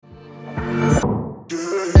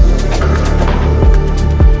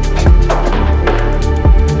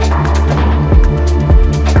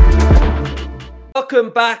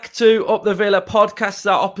Welcome back to Up the Villa podcast,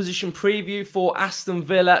 our opposition preview for Aston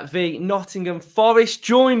Villa v Nottingham Forest,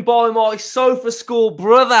 joined by my sofa school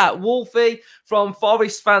brother, Wolfie from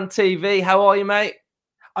ForestFanTV. How are you, mate?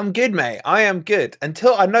 I'm good, mate. I am good.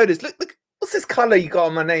 Until I noticed, look, what's this colour you got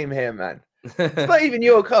on my name here, man? It's not even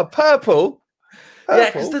your colour. Purple. Yeah,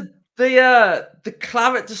 because the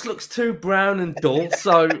claret just looks too brown and dull,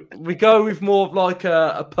 so we go with more of like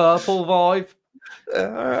a purple vibe. All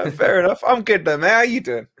right, fair enough. I'm good though, mate. How you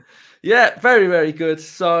doing? Yeah, very, very good.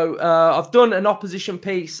 So I've done an opposition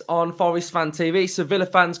piece on ForestFanTV, so Villa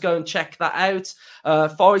fans go and check that out.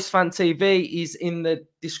 ForestFanTV is in the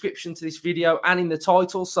description to this video and in the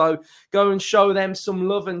title, so go and show them some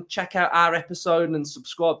love and check out our episode and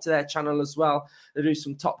subscribe to their channel as well. They do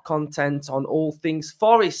some top content on all things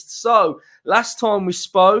Forest. So last time we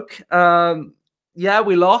spoke,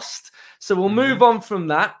 we lost, so we'll move on from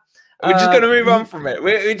that. We're just going to move on from it.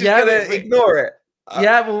 We're just going to ignore it.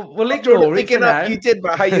 Yeah, we'll ignore it for now. You did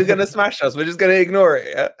about how you're going to smash us. We're just going to ignore it.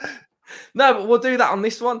 Yeah? No, but we'll do that on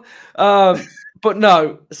this one. But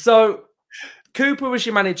no. So Cooper was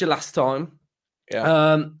your manager last time.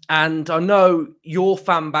 Yeah. And I know your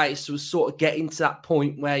fan base was sort of getting to that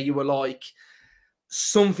point where you were like,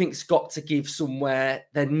 something's got to give somewhere.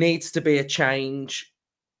 There needs to be a change.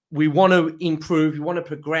 We want to improve. We want to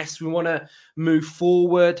progress. We want to move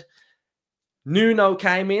forward. Nuno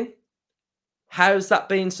came in. How's that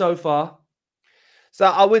been so far? So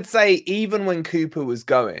I would say even when Cooper was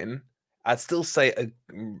going, I'd still say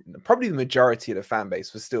probably the majority of the fan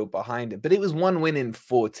base was still behind it. But it was 1 win in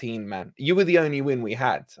 14, man. You were the only win we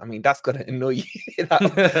had. I mean, that's got to annoy you.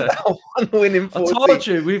 that 1 win in 14. I told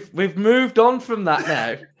you, we've moved on from that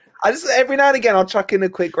now. I just every now and again I'll chuck in a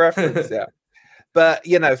quick reference. Yeah. But,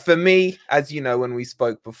 for me, as you know, when we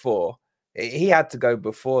spoke before, he had to go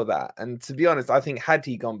before that. And to be honest, I think had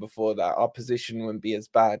he gone before that, our position wouldn't be as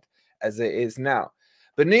bad as it is now.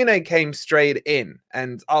 But Nuno came straight in,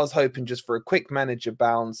 and I was hoping just for a quick manager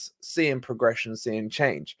bounce, seeing progression, seeing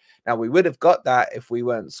change. Now, we would have got that if we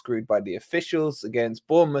weren't screwed by the officials against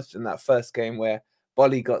Bournemouth in that first game where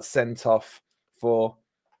Bolly got sent off for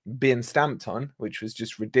being stamped on, which was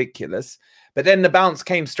just ridiculous. But then the bounce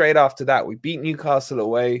came straight after that. We beat Newcastle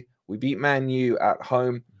away. We beat Man U at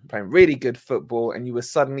home, playing really good football, and you were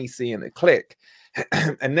suddenly seeing it click.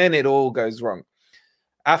 And then it all goes wrong.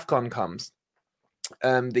 AFCON comes.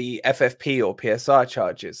 The FFP or PSR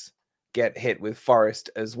charges get hit with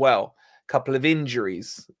Forest as well. A couple of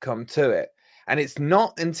injuries come to it. And it's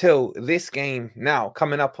not until this game now,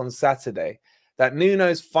 coming up on Saturday, that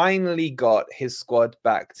Nuno's finally got his squad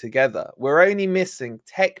back together. We're only missing,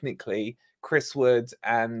 technically, Chris Wood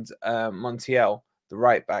and Montiel, the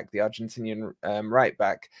right back, the Argentinian right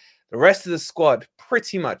back. The rest of the squad,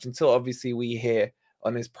 pretty much, until obviously we hear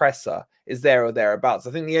on his presser, is there or thereabouts.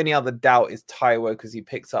 I think the only other doubt is Taiwo because he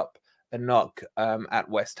picked up a knock at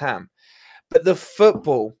West Ham. But the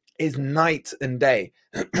football is night and day.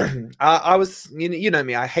 I was, you know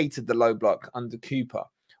me, I hated the low block under Cooper.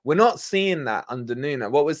 We're not seeing that under Nuno.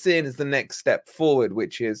 What we're seeing is the next step forward,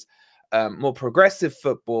 which is more progressive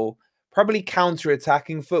football. Probably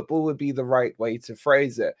counter-attacking football would be the right way to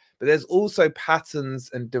phrase it. But there's also patterns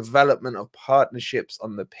and development of partnerships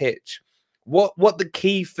on the pitch. What the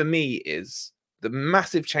key for me is, the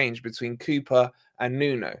massive change between Cooper and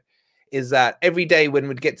Nuno, is that every day when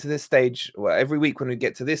we'd get to this stage, well, every week when we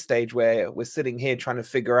get to this stage where we're sitting here trying to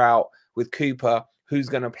figure out with Cooper who's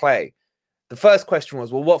going to play, the first question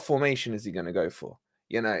was, well, what formation is he going to go for?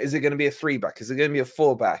 Is it going to be a 3-back? Is it going to be a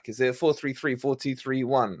 4-back? Is it a 4-3-3,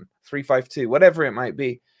 4-2-3-1, 3-5-2, whatever it might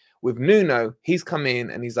be? With Nuno, he's come in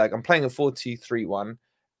and he's like, I'm playing a 4-2-3-1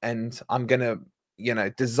 and I'm going to,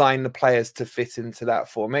 design the players to fit into that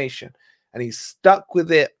formation. And he's stuck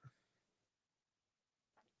with it.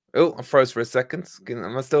 Oh, I froze for a second.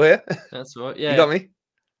 Am I still here? That's right. Yeah. You got me?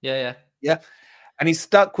 Yeah. And he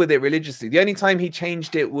stuck with it religiously. The only time he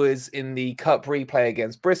changed it was in the cup replay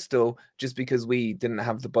against Bristol, just because we didn't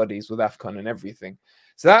have the bodies with AFCON and everything.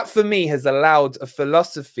 So that, for me, has allowed a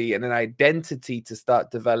philosophy and an identity to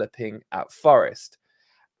start developing at Forest.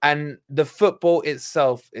 And the football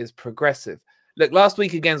itself is progressive. Look, last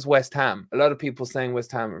week against West Ham, a lot of people saying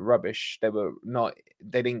West Ham were rubbish.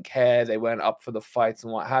 They didn't care. They weren't up for the fights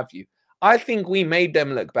and what have you. I think we made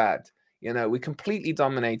them look bad. We completely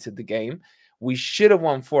dominated the game. We should have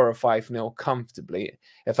won 4 or 5-0 comfortably.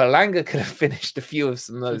 If Alanga could have finished a few of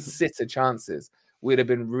some of those sitter chances, we'd have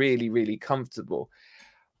been really, really comfortable.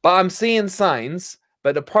 But I'm seeing signs.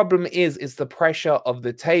 But the problem is the pressure of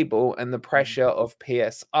the table and the pressure of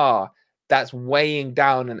PSR that's weighing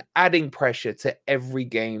down and adding pressure to every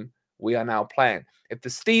game we are now playing. If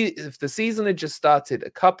the season had just started a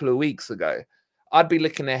couple of weeks ago, I'd be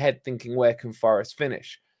looking ahead thinking, where can Forest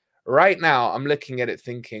finish? Right now, I'm looking at it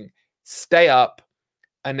thinking, stay up,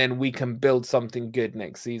 and then we can build something good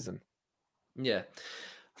next season. Yeah.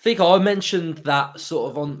 I think I mentioned that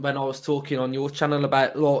sort of on when I was talking on your channel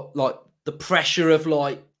about like the pressure of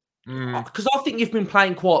like, because I think you've been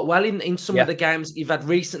playing quite well in some of the games you've had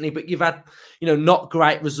recently, but you've had, not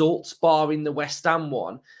great results, barring the West Ham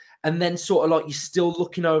one. And then sort of like you're still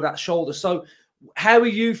looking over that shoulder. So how are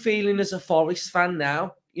you feeling as a Forest fan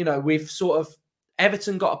now? We've sort of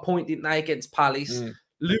Everton got a point, didn't they, against Palace?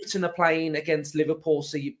 Luton are playing against Liverpool,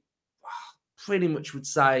 so you pretty much would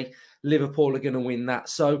say Liverpool are going to win that.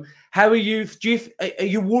 So how are you? Are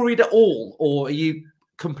you worried at all, or are you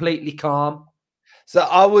completely calm? So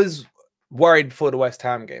I was worried before the West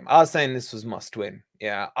Ham game. I was saying this was must win.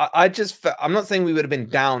 Yeah, I'm not saying we would have been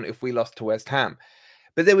down if we lost to West Ham,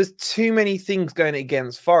 but there was too many things going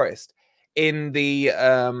against Forest. In the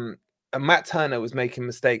Matt Turner was making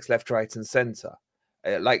mistakes left, right, and centre.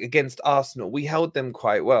 Like against Arsenal, we held them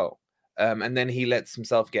quite well. And then he lets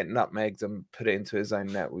himself get nutmegged and put it into his own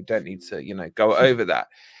net. We don't need to, go over that.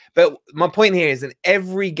 But my point here is in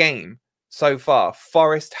every game so far,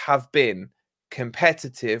 Forest have been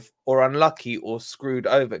competitive or unlucky or screwed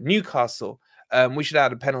over. Newcastle, we should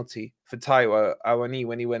have had a penalty for Taiwo Awoniyi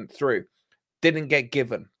when he went through. Didn't get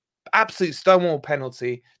given. Absolute stonewall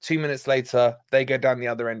penalty. 2 minutes later, they go down the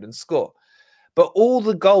other end and score. But all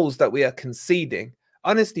the goals that we are conceding,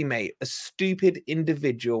 honestly, mate, are stupid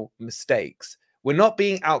individual mistakes. We're not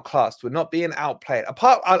being outclassed. We're not being outplayed.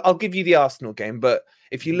 I'll give you the Arsenal game, but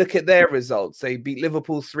if you look at their results, they beat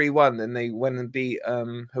Liverpool 3-1, then they went and beat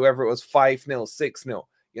whoever it was 5-0,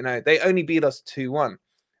 6-0. They only beat us 2-1.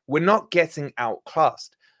 We're not getting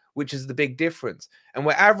outclassed, which is the big difference. And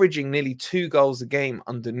we're averaging nearly 2 goals a game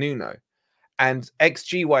under Nuno. And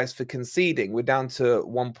XG-wise for conceding, we're down to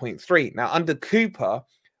 1.3. Now, under Cooper,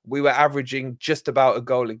 we were averaging just about a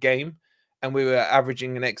goal a game, and we were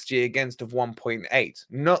averaging an XG against of 1.8.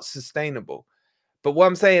 Not sustainable. But what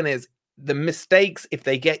I'm saying is, the mistakes, if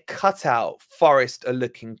they get cut out, Forest are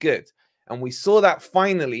looking good. And we saw that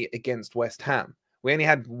finally against West Ham. We only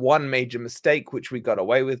had one major mistake, which we got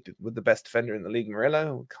away with the best defender in the league,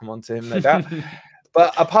 Murillo. We'll come on to him, no doubt.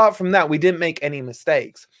 But apart from that, we didn't make any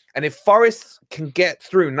mistakes. And if Forest can get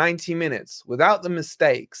through 90 minutes without the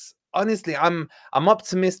mistakes, honestly, I'm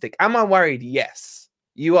optimistic. Am I worried? Yes,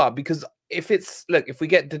 you are. Because if we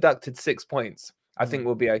get deducted 6 points, I think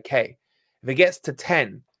we'll be okay. If it gets to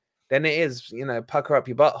 10, then it is, pucker up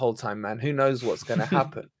your butthole time, man. Who knows what's going to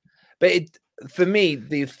happen? But for me,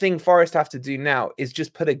 the thing Forest have to do now is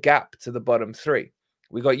just put a gap to the bottom 3.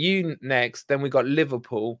 We got you next, then we got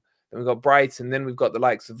Liverpool, then we've got Brighton, then we've got the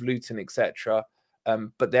likes of Luton, etc.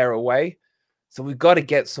 But they're away. So we've got to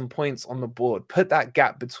get some points on the board. Put that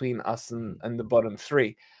gap between us and the bottom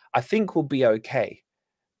 3. I think we'll be okay.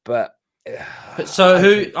 But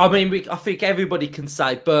so I think everybody can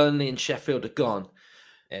say Burnley and Sheffield are gone.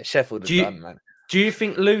 Yeah, Sheffield are done, man. Do you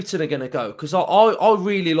think Luton are going to go? Because I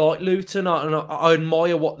really like Luton. I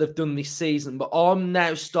admire what they've done this season. But I'm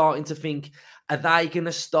now starting to think, are they going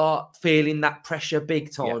to start feeling that pressure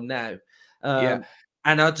big time now?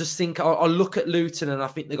 And I just think I look at Luton and I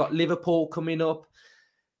think they've got Liverpool coming up.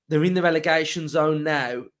 They're in the relegation zone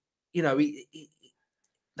now.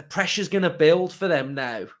 The pressure's going to build for them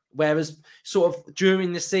now. Whereas sort of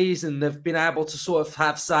during the season, they've been able to sort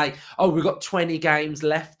of say, oh, we've got 20 games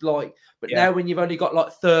left. But now when you've only got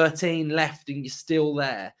like 13 left and you're still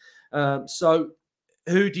there. So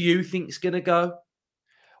who do you think is going to go?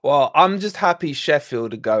 Well, I'm just happy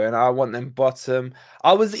Sheffield are going. I want them bottom.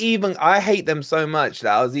 I hate them so much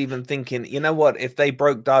that I was even thinking, you know what? If they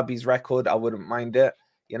broke Derby's record, I wouldn't mind it.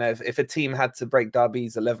 If a team had to break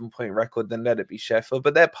Derby's 11-point record, then let it be Sheffield.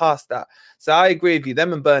 But they're past that. So I agree with you.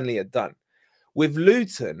 Them and Burnley are done. With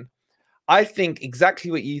Luton, I think exactly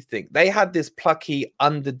what you think. They had this plucky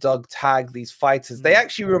underdog tag, these fighters. They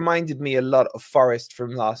actually reminded me a lot of Forest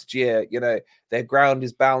from last year. Their ground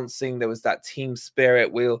is bouncing. There was that team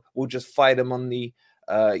spirit. We'll just fight them on the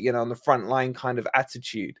on the front line kind of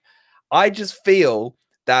attitude. I just feel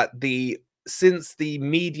that since the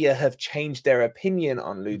media have changed their opinion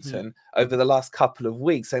on Luton over the last couple of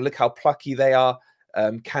weeks, saying, look how plucky they are,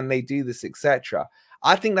 can they do this, etc.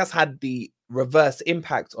 I think that's had the reverse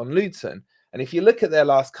impact on Luton. And if you look at their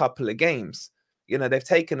last couple of games, they've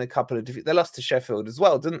taken a couple of they lost to Sheffield as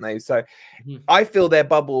well, didn't they? So I feel their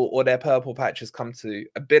bubble or their purple patch has come to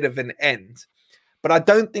a bit of an end. But I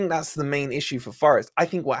don't think that's the main issue for Forest. I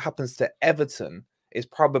think what happens to Everton is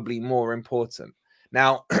probably more important.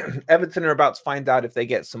 Now, Everton are about to find out if they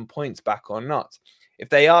get some points back or not. If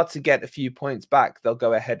they are to get a few points back, they'll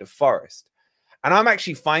go ahead of Forest. And I'm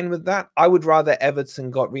actually fine with that. I would rather Everton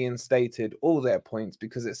got reinstated all their points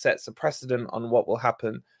because it sets a precedent on what will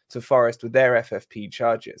happen to Forest with their FFP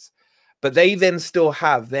charges. But they then still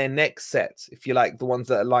have their next set, if you like, the ones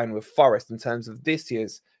that align with Forest in terms of this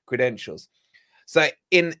year's credentials. So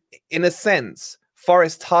in a sense,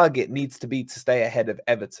 Forest's target needs to be to stay ahead of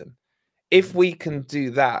Everton. If we can do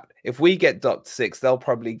that, if we get docked 6, they'll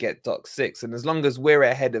probably get docked 6. And as long as we're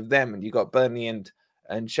ahead of them and you got Burnley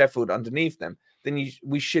and Sheffield underneath them, then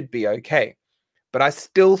we should be okay. But I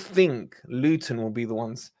still think Luton will be the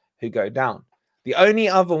ones who go down. The only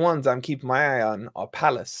other ones I'm keeping my eye on are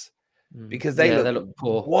Palace because they look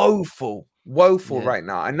poor. woeful right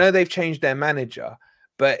now. I know they've changed their manager,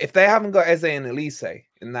 but if they haven't got Eze and Elise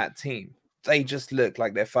in that team, they just look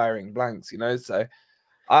like they're firing blanks, you know? So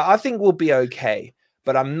I think we'll be okay,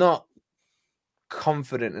 but I'm not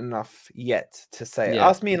confident enough yet to say. Yeah.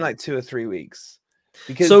 Ask me in like 2 or 3 weeks.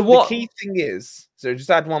 Because the key thing is, so just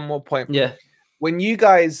add one more point. Yeah. When you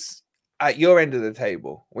guys at your end of the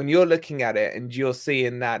table, when you're looking at it and you're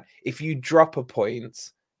seeing that if you drop a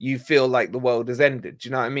point, you feel like the world has ended. Do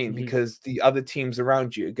you know what I mean? Because the other teams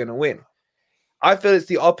around you are going to win. I feel it's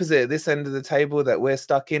the opposite at this end of the table that we're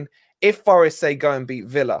stuck in. If Forest say go and beat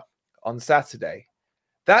Villa on Saturday,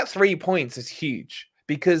 that 3 points is huge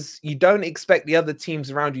because you don't expect the other teams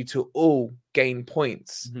around you to all gain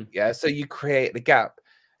points. Yeah, so you create the gap.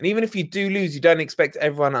 And even if you do lose, you don't expect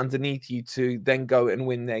everyone underneath you to then go and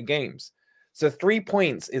win their games. So 3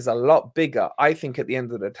 points is a lot bigger, I think, at the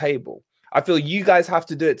end of the table. I feel you guys have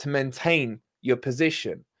to do it to maintain your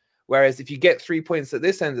position. Whereas if you get 3 points at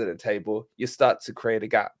this end of the table, you start to create a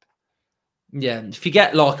gap. Yeah, if you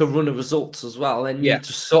get like a run of results as well, then you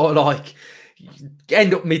just sort of like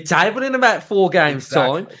end up mid-table in about 4 games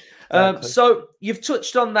time. So you've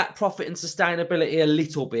touched on that profit and sustainability a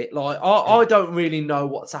little bit. Like I don't really know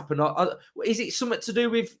what's happened. Is it something to do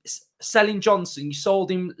with selling Johnson? You sold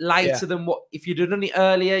him later than what, if you'd done it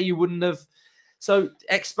earlier, you wouldn't have. So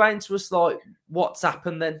explain to us like what's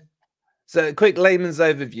happened then. So a quick layman's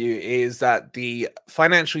overview is that the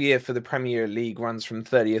financial year for the Premier League runs from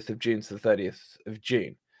 30th of June to the 30th of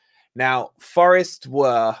June. Now, Forest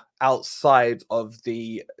were outside of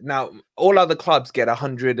the... Now, all other clubs get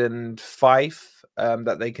 105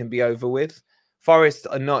 that they can be over with. Forest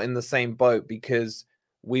are not in the same boat because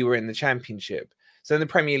we were in the Championship. So in the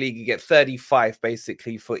Premier League, you get 35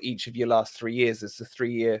 basically for each of your last 3 years. It's a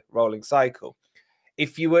 3-year rolling cycle.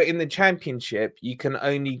 If you were in the Championship, you can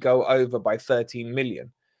only go over by 13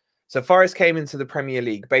 million. So Forest came into the Premier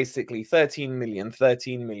League basically 13 million,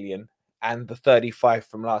 and the 35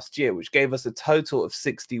 from last year, which gave us a total of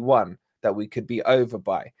 61 that we could be over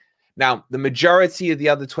by. Now, the majority of the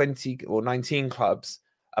other 20 or 19 clubs,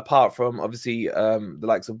 apart from obviously the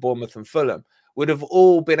likes of Bournemouth and Fulham, would have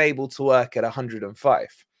all been able to work at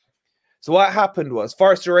 105. So what happened was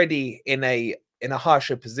Forest already in a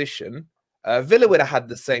harsher position. Villa would have had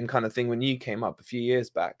the same kind of thing when you came up a few years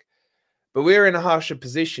back. But we were in a harsher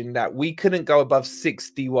position that we couldn't go above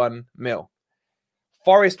 61 mil.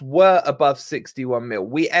 Forest were above 61 mil.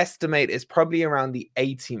 We estimate it's probably around the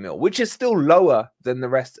 80 mil, which is still lower than the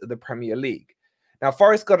rest of the Premier League. Now,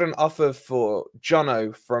 Forest got an offer for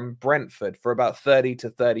Jono from Brentford for about 30 to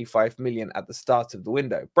 35 million at the start of the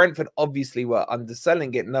window. Brentford obviously were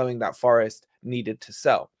underselling it, knowing that Forest needed to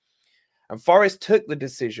sell. And Forest took the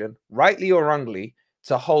decision, rightly or wrongly,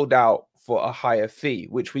 to hold out for a higher fee,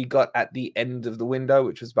 which we got at the end of the window,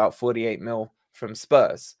 which was about 48 mil from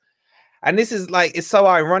Spurs. And this is like, it's so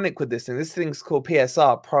ironic with this thing. This thing's called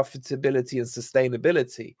PSR, profitability and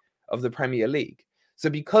sustainability of the Premier League. So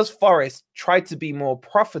because Forest tried to be more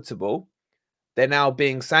profitable, they're now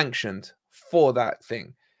being sanctioned for that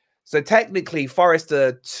thing. So technically, Forest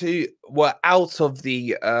were out of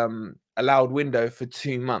the allowed window for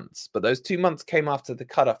 2 months, but those 2 months came after the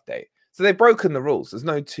cutoff date. So they've broken the rules. There's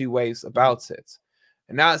no two ways about it.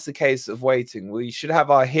 And now it's a case of waiting. We should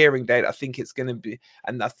have our hearing date. I think it's going to be,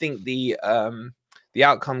 and I think the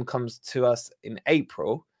outcome comes to us in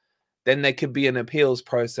April. Then there could be an appeals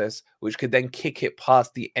process, which could then kick it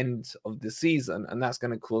past the end of the season. And that's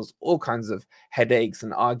going to cause all kinds of headaches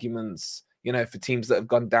and arguments, you know, for teams that have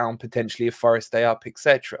gone down, potentially if Forest stay up,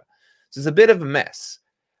 etc. So it's a bit of a mess.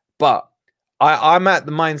 But I'm at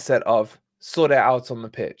the mindset of sort it out on the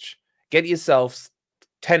pitch. Get yourselves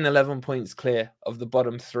 10, 11 points clear of the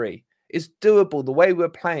bottom 3. It's doable the way we're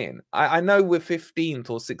playing. I know we're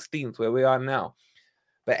 15th or 16th where we are now.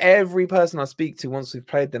 But every person I speak to once we've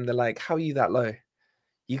played them, they're like, how are you that low?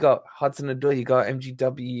 You got Hudson Odoi, you got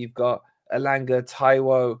MGW, you've got Elanga,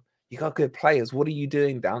 Taiwo. You got good players. What are you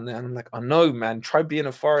doing down there? And I'm like, I know, man. Try being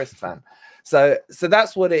a Forest fan. So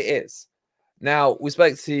that's what it is. Now, we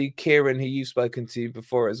spoke to Kieran, who you've spoken to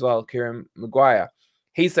before as well, Kieran Maguire.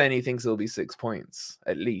 He's saying he thinks it'll be 6 points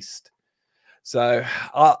at least. So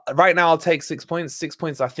right now, I'll take 6 points. 6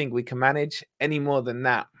 points I think we can manage. Any more than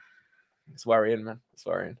that, it's worrying, man. It's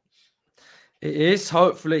worrying. It is.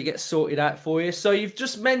 Hopefully it gets sorted out for you. So you've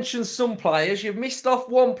just mentioned some players. You've missed off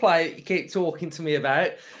one player that you keep talking to me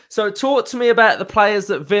about. So talk to me about the players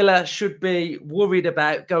that Villa should be worried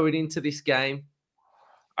about going into this game.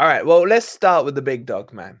 All right. Well, let's start with the big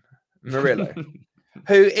dog, man. Murillo,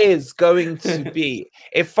 who is going to be,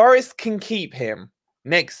 if Forest can keep him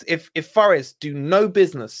next, if Forest do no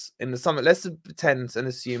business in the summer, let's pretend and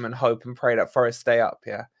assume and hope and pray that Forest stay up,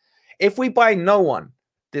 yeah? If we buy no one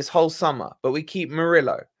this whole summer, but we keep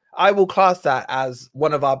Murillo, I will class that as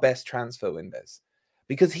one of our best transfer windows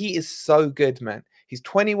because he is so good, man. He's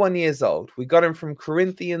 21 years old. We got him from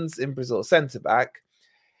Corinthians in Brazil, centre-back.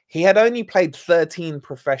 He had only played 13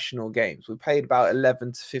 professional games. We paid about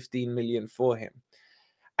 11 to 15 million for him.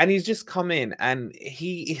 And he's just come in and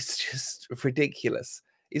he is just ridiculous.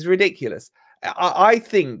 He's ridiculous. I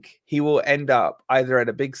think he will end up either at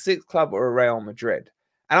a big six club or a Real Madrid.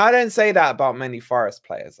 And I don't say that about many Forest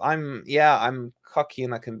players. I'm cocky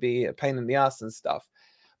and I can be a pain in the ass and stuff,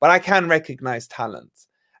 but I can recognize talent.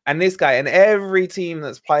 And this guy and every team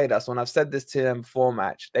that's played us, when I've said this to them before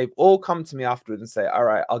match, they've all come to me afterwards and say, all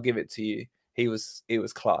right, I'll give it to you. He was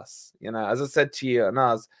class. You know, as I said to you,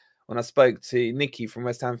 Naz, when I spoke to Nicky from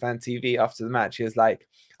ForestFanTV after the match, he was like,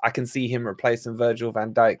 I can see him replacing Virgil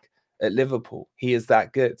van Dijk at Liverpool. He is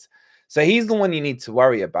that good. So he's the one you need to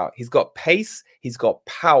worry about. He's got pace. He's got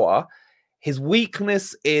power. His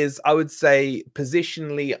weakness is, I would say,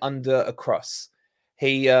 positionally under a cross.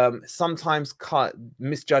 He sometimes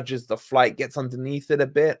misjudges the flight, gets underneath it a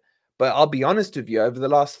bit. But I'll be honest with you, over the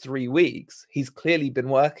last 3 weeks, he's clearly been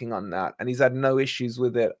working on that. And he's had no issues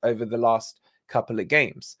with it over the last couple of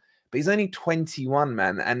games. But he's only 21,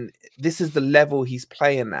 man. And this is the level he's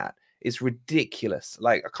playing at. It's ridiculous.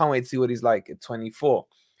 Like, I can't wait to see what he's like at 24.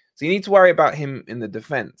 So you need to worry about him in the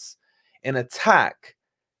defense. In attack,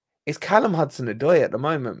 it's Callum Hudson-Odoi at the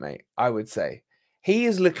moment, mate, I would say. He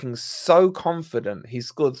is looking so confident. He's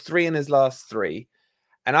scored 3 in his last 3.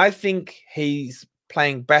 And I think he's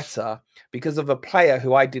playing better because of a player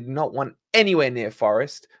who I did not want anywhere near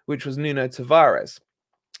Forest, which was Nuno Tavares.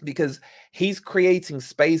 Because he's creating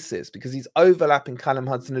spaces, because he's overlapping Callum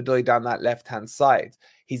Hudson-Odoi down that left-hand side.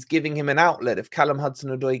 He's giving him an outlet. If Callum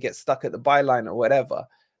Hudson-Odoi gets stuck at the byline or whatever,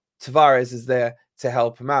 Tavares is there to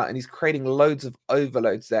help him out. And he's creating loads of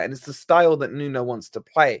overloads there. And it's the style that Nuno wants to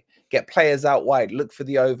play. Get players out wide, look for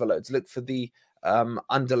the overloads, look for the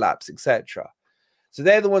underlaps, etc. So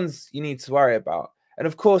they're the ones you need to worry about. And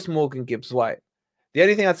of course, Morgan Gibbs-White. The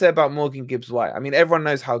only thing I'd say about Morgan Gibbs-White, I mean, everyone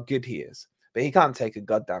knows how good he is, but he can't take a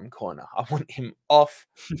goddamn corner. I want him off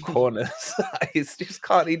corners. He just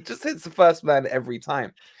can't. He just hits the first man every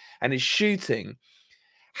time. And his shooting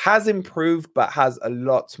has improved, but has a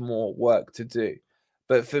lot more work to do.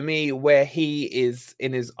 But for me, where he is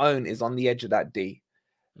in his own is on the edge of that D.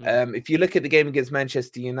 If you look at the game against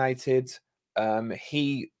Manchester United,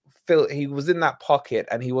 he was in that pocket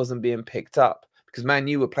and he wasn't being picked up because Man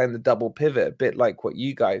U were playing the double pivot, a bit like what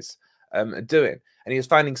you guys are doing. And he was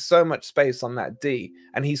finding so much space on that D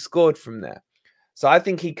and he scored from there. So I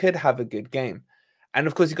think he could have a good game. And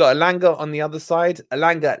of course, you got Elanga on the other side.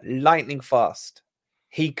 Elanga, lightning fast.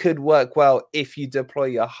 He could work well if you deploy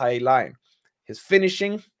your high line. His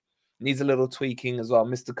finishing needs a little tweaking as well.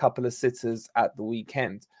 Missed a couple of sitters at the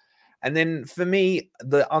weekend. And then for me,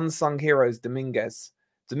 the unsung hero is Dominguez.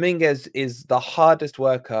 Dominguez is the hardest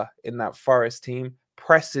worker in that Forest team.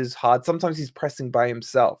 Presses hard. Sometimes he's pressing by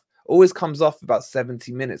himself. Always comes off about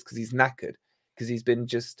 70 minutes because he's knackered. Because he's been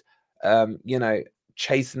just,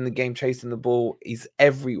 chasing the game, chasing the ball. He's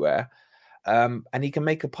everywhere. And he can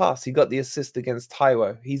make a pass. He got the assist against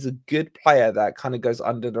Taiwo. He's a good player that kind of goes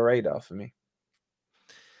under the radar for me.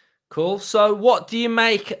 Cool. So what do you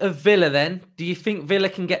make of Villa then? Do you think Villa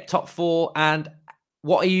can get top 4? And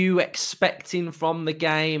what are you expecting from the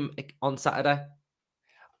game on Saturday?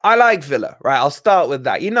 I like Villa, right? I'll start with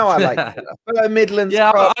that. You know, I like Villa. Fellow Midlands.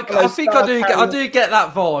 Yeah, I think I do get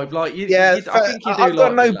that vibe. Like, I think you do. I've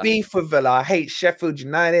got no beef with Villa. I hate Sheffield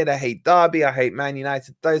United. I hate Derby. I hate Man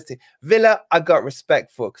United. Those two. Villa, I got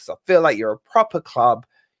respect for because I feel like you're a proper club,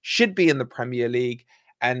 should be in the Premier League.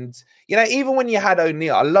 And, even when you had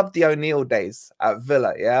O'Neill, I loved the O'Neill days at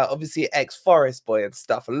Villa. Yeah, obviously ex-Forest boy and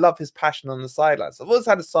stuff. I love his passion on the sidelines. I've always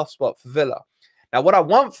had a soft spot for Villa. Now, what I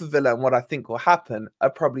want for Villa and what I think will happen are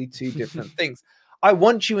probably two different things. I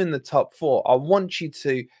want you in the top 4. I want you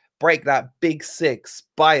to break that big 6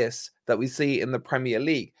 bias that we see in the Premier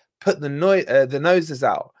League. Put the noses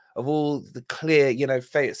out of all the clear, you know,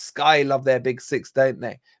 Sky love their big 6, don't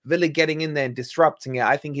they? Villa getting in there and disrupting it,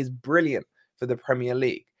 I think is brilliant for the Premier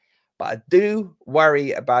League. But I do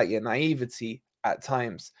worry about your naivety at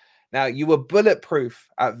times. Now, you were bulletproof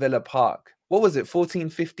at Villa Park. What was it? 14,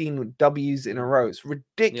 15 W's in a row. It's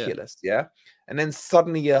ridiculous, yeah? And then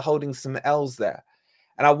suddenly you're holding some L's there.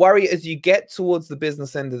 And I worry as you get towards the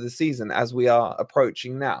business end of the season, as we are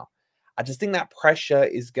approaching now, I just think that pressure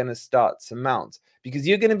is going to start to mount, because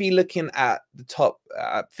you're going to be looking at the top,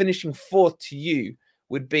 finishing 4th to you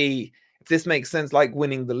would be, if this makes sense, like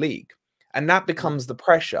winning the league. And that becomes the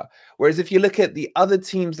pressure. Whereas if you look at the other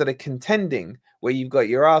teams that are contending, where you've got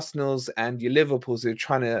your Arsenals and your Liverpools who are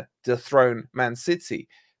trying to dethrone Man City,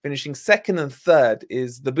 finishing 2nd and 3rd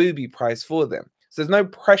is the booby prize for them. So there's no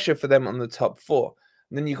pressure for them on the top 4.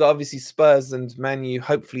 And then you've got obviously Spurs and Man U.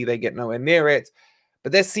 Hopefully they get nowhere near it.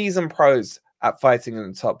 But they're season pros at fighting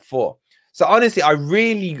in the top 4. So honestly, I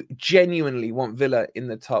really genuinely want Villa in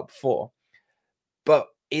the top 4. But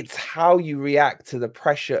it's how you react to the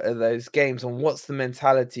pressure of those games and what's the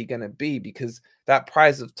mentality going to be, because that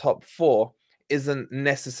prize of top 4 isn't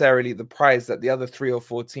necessarily the prize that the other 3 or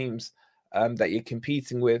 4 teams that you're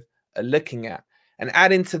competing with are looking at. And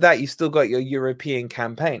adding to that, you still got your European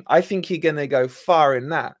campaign. I think you're going to go far in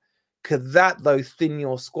that. Could that, though, thin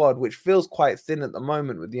your squad, which feels quite thin at the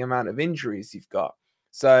moment with the amount of injuries you've got?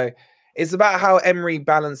 So it's about how Emery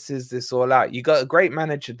balances this all out. You got a great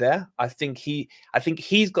manager there. I think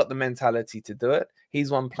he's got the mentality to do it.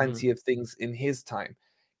 He's won plenty of things in his time.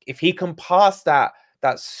 If he can pass that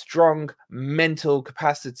strong mental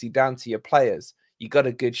capacity down to your players, you got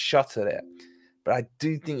a good shot at it. But I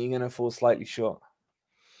do think you're going to fall slightly short.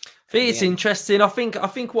 I think it's interesting. I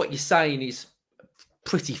think what you're saying is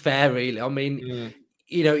pretty fair, really. I mean,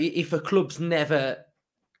 you know, if a club's never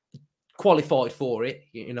qualified for it,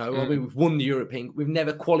 you know, I mean, we've won the European, we've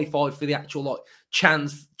never qualified for the actual like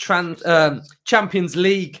Champions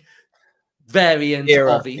League variant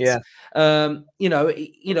of it. Yeah. You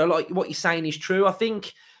know, like what you're saying is true. I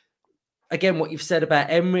think, again, what you've said about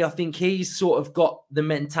Emery, I think he's sort of got the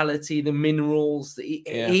mentality, the minerals.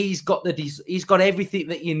 He's got everything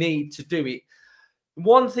that you need to do it.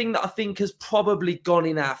 One thing that I think has probably gone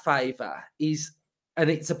in our favour is, and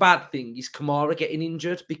it's a bad thing, is Kamara getting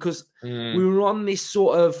injured, because we were on this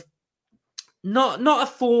sort of not a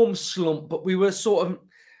form slump, but we were sort of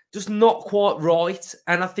just not quite right.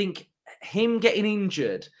 And I think him getting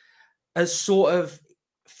injured has sort of,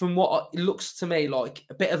 from what it looks to me, like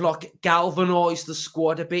a bit of like galvanised the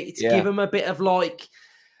squad a bit. It's give them a bit of like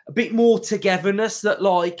a bit more togetherness, that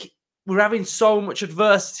like we're having so much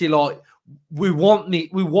adversity, like we want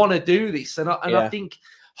to do this. And I think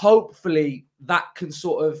hopefully that can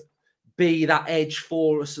sort of be that edge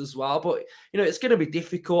for us as well. But, you know, it's going to be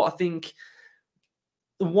difficult. I think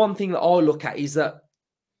the one thing that I look at is that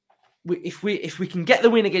if we can get the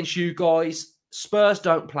win against you guys, Spurs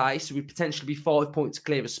don't play, so we potentially be 5 points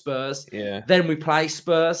clear of Spurs. Yeah. Then we play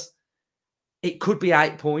Spurs. It could be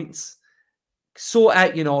 8 points. Sort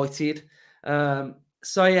out United.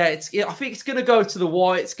 So yeah, I think it's going to go to the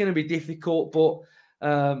wire. It's going to be difficult, but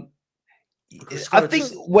I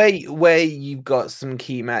think where you've got some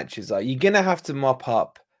key matches are, you're going to have to mop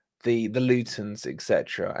up the Lutons,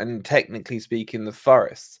 etc. And technically speaking, the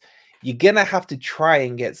Forests. You're going to have to try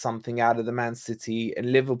and get something out of the Man City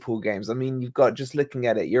and Liverpool games. I mean, you've got, just looking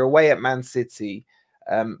at it, you're away at Man City,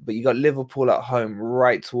 but you got Liverpool at home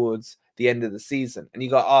right towards the end of the season, and you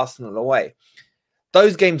got Arsenal away.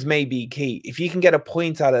 Those games may be key. If you can get a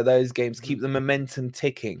point out of those games, keep the momentum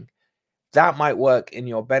ticking, that might work in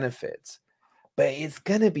your benefit. But it's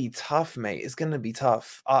going to be tough, mate. It's going to be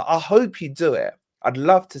tough. I hope you do it. I'd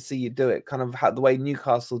love to see you do it, kind of the way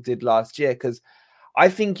Newcastle did last year, because I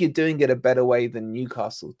think you're doing it a better way than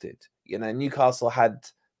Newcastle did. You know, Newcastle had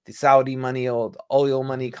the Saudi money or the oil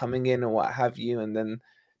money coming in or what have you, and then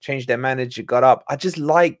changed their manager, got up. I just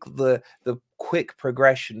like the quick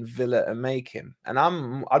progression Villa are making, and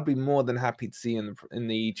I'd be more than happy to see in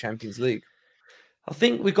the Champions League. I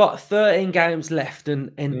think we've got 13 games left,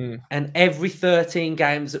 and every 13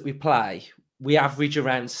 games that we play, we average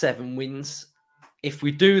around 7 wins. If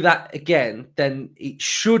we do that again, then it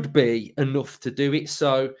should be enough to do it.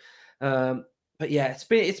 So, but yeah,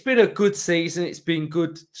 it's been a good season. It's been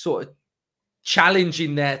good, sort of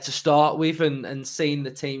challenging there to start with, and seeing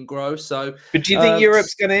the team grow. So, but do you think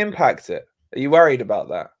Europe's going to impact it? Are you worried about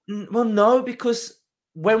that? Well, no, because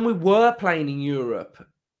when we were playing in Europe,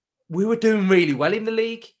 we were doing really well in the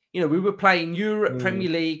league. You know, we were playing Europe Premier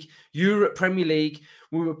League, Europe Premier League.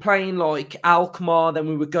 We were playing like Alkmaar, then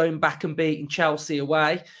we were going back and beating Chelsea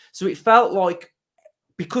away. So it felt like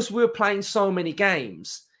because we were playing so many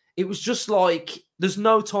games, it was just like there's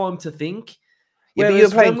no time to think. Yeah, but you're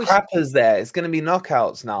playing crappers there. It's going to be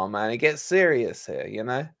knockouts now, man. It gets serious here, you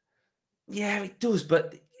know? Yeah, it does.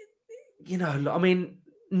 But, you know, I mean,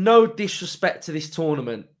 no disrespect to this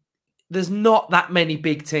tournament. There's not that many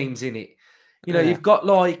big teams in it. You know, you've got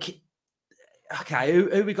like, okay,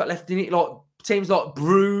 who we got left in it? Like teams like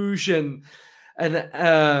Bruges and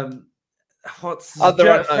what's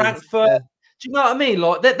Frankfurt. Yeah. Do you know what I mean?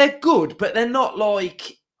 Like they're good, but they're not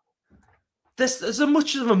like there's a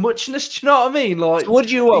much of a muchness. Do you know what I mean? Like, so what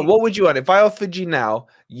do you want? What would you want if I offered you now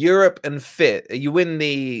Europe and fit? You win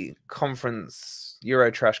the conference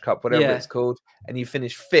Euro Trash Cup, whatever it's called, and you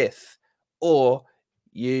finish 5th, or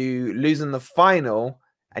you lose in the final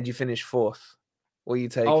and you finish 4th. What are you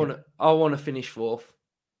taking? I want to finish 4th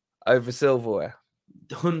over silverware.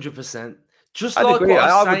 100%. Just I'd like agree. What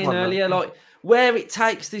I was saying earlier, that. like where it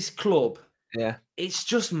takes this club, yeah, it's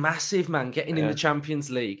just massive, man. Getting in the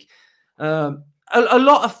Champions League. A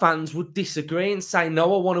lot of fans would disagree and say,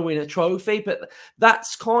 no, I want to win a trophy, but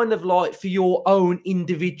that's kind of like for your own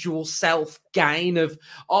individual self gain of,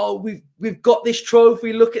 oh, we've got this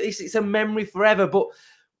trophy. Look at this. It's a memory forever. But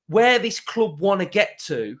where this club want to get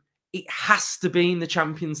to, it has to be in the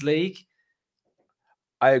Champions League.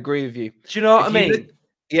 I agree with you. Do you know what I mean?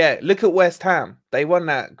 Look at West Ham. They won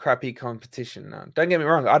that crappy competition now. Don't get me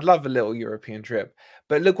wrong. I'd love a little European trip.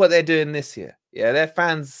 But look what they're doing this year. Yeah, their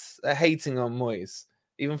fans are hating on Moyes.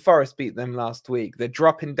 Even Forest beat them last week. They're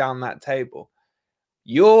dropping down that table.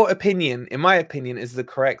 Your opinion, in my opinion, is the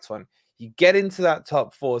correct one. You get into that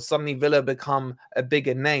top 4, suddenly Villa become a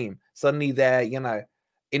bigger name. Suddenly they're, you know,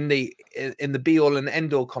 in the be-all and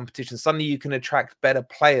end-all competition. Suddenly you can attract better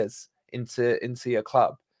players into your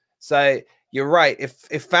club. So you're right.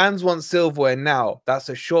 If fans want silverware now, that's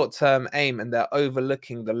a short-term aim, and they're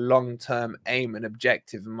overlooking the long-term aim and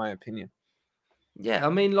objective, in my opinion. Yeah, I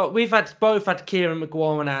mean, like we've both had Kieran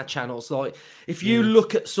Maguire on our channels. Like, if you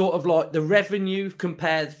look at sort of like the revenue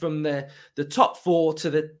compared from the top 4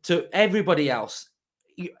 to everybody else,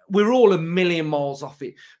 we're all a million miles off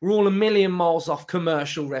it. We're all a million miles off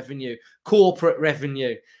commercial revenue, corporate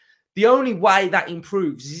revenue. The only way that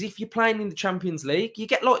improves is if you're playing in the Champions League. You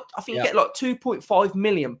get like, I think you get like 2.5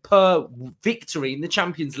 million per victory in the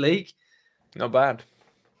Champions League. Not bad.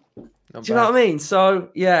 Do you know what I mean? So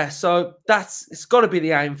yeah, so it's got to be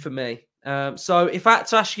the aim for me. So if I had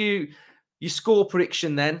to ask you your score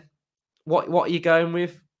prediction, then what are you going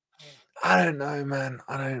with? I don't know, man.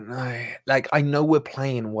 I don't know. Like, I know we're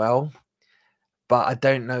playing well, but I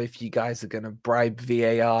don't know if you guys are going to bribe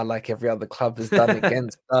VAR like every other club has done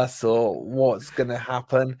against us, or what's going to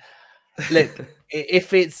happen. Look,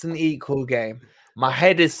 if it's an equal game, my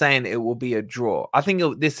head is saying it will be a draw. I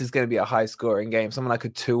think this is going to be a high-scoring game, something like a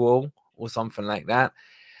 2-2 or something like that.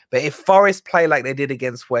 But if Forest play like they did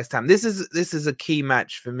against West Ham, this is a key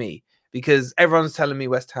match for me, because everyone's telling me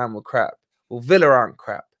West Ham were crap. Well, Villa aren't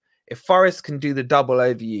crap. If Forest can do the double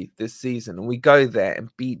over you this season and we go there and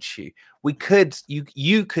beat you,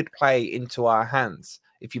 you could play into our hands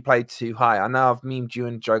if you play too high. I know I've memed you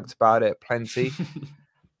and joked about it plenty.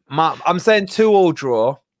 I'm saying 2-2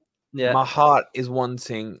 draw. Yeah. My heart is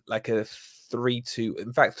wanting like a 3-2.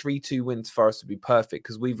 In fact, 3-2 wins for us would be perfect,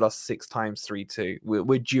 because we've lost 6 times 3-2.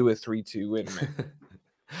 We're due a 3-2 win, man.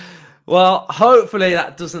 Well, hopefully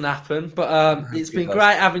that doesn't happen. But it's been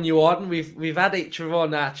great having you on. We've had each other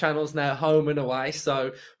on our channels now, home and away.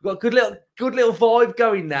 So we've got a good little vibe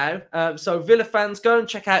going now. So Villa fans, go and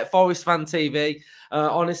check out ForestFanTV.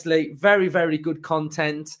 Honestly, very, very good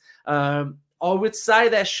content. I would say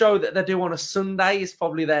their show that they do on a Sunday is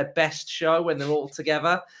probably their best show when they're all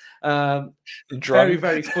together. Very,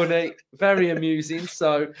 very funny, very amusing.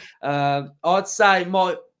 So I'd say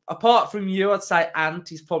apart from you, I'd say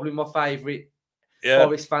Ant is probably my favourite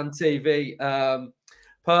ForestFanTV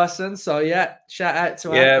person. So yeah, shout out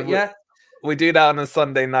to Ant. But we do that on a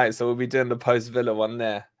Sunday night, so we'll be doing the post Villa one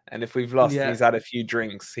there. And if we've lost and he's had a few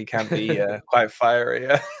drinks, he can be quite fiery.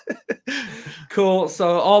 Yeah. Cool.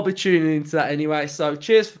 So I'll be tuning into that anyway. So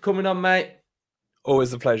cheers for coming on, mate.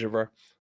 Always a pleasure, bro.